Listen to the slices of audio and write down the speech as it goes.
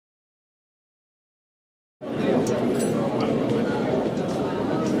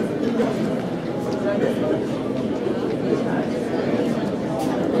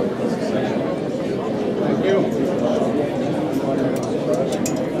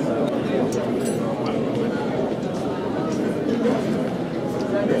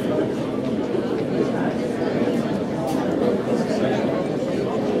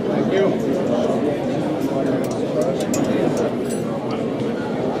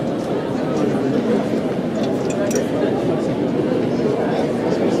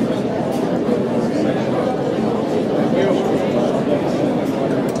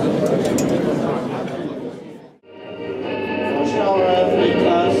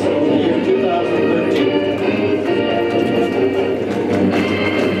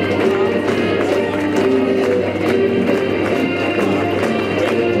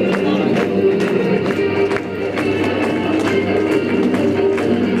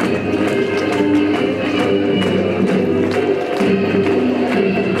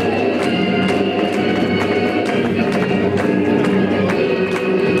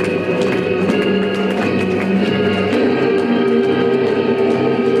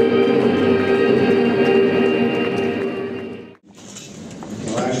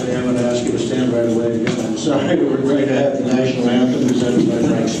We're going to have the National Anthem presented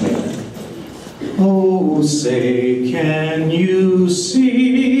by Sweeney. Oh, say, can you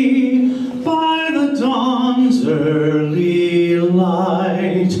see by the dawn's early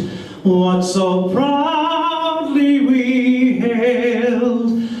light what so proudly we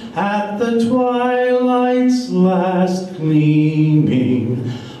hailed at the twilight's last gleaming,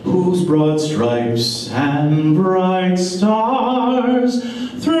 whose broad stripes and bright stars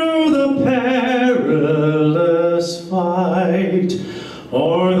through the perilous fight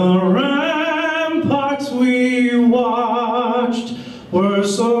o'er the ramparts we watched were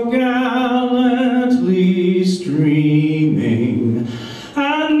so gallantly streaming,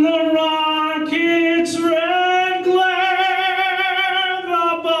 and the rocket's red glare,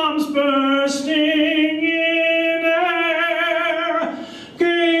 the bombs bursting in air,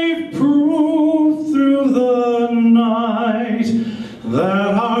 gave proof through the night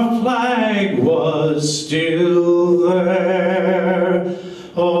that our flag was still there.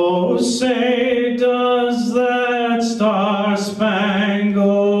 Oh, say, does that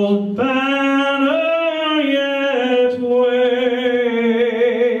star-spangled banner yet wave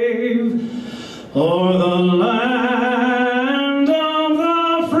o'er the land of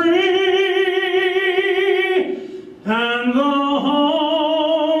the free and the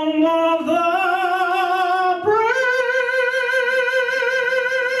home of the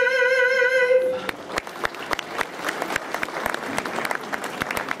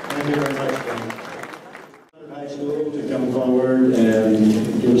Thank you very much, Ben. High School to come forward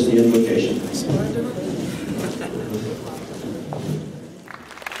and give us the invocation.